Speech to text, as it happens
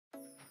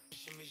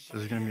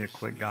This is going to be a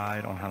quick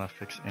guide on how to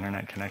fix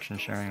internet connection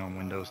sharing on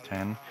Windows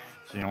 10,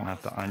 so you don't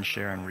have to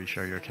unshare and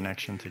reshare your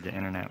connection to get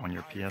internet on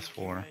your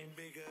PS4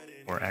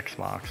 or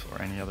Xbox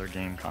or any other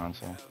game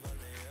console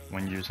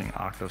when using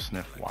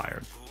OctoSniff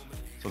wired.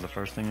 So the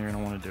first thing you're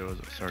going to want to do is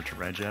search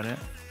regedit.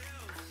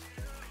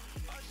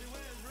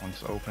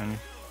 Once open,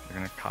 you're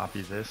going to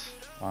copy this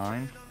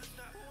line.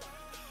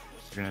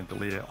 You're going to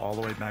delete it all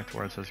the way back to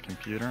where it says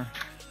computer,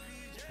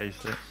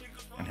 paste it,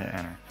 and hit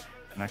enter.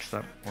 Next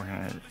up, we're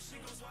going to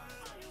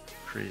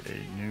create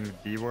a new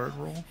D-word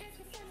rule.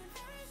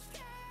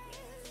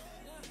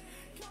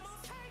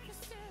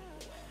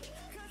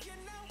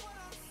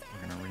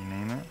 We're going to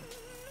rename it.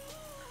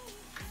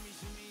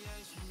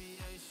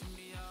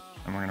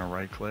 And we're going to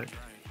right click.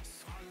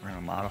 We're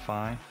going to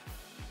modify.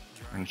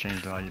 We're going to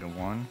change the value to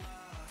 1.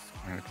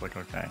 We're going to click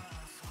OK.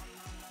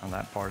 Now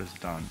that part is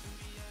done.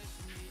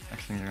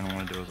 Next thing you're going to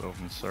want to do is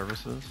open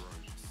services.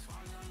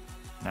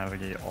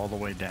 Navigate all the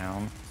way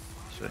down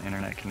to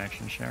internet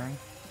connection sharing.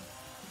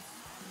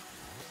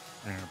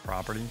 Internet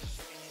properties.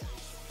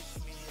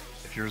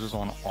 If yours is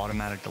on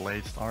automatic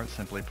delayed start,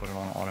 simply put it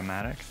on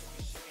automatic.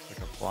 Click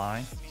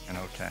apply and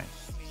OK.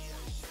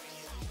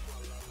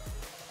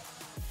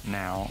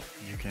 Now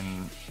you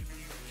can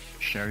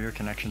share your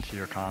connection to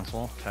your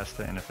console, test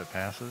it, and if it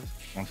passes,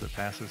 once it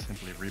passes,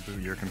 simply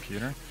reboot your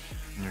computer.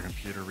 When your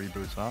computer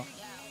reboots up,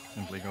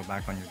 simply go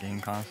back on your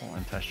game console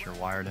and test your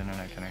wired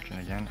internet connection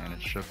again, and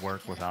it should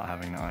work without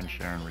having to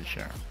unshare and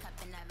reshare.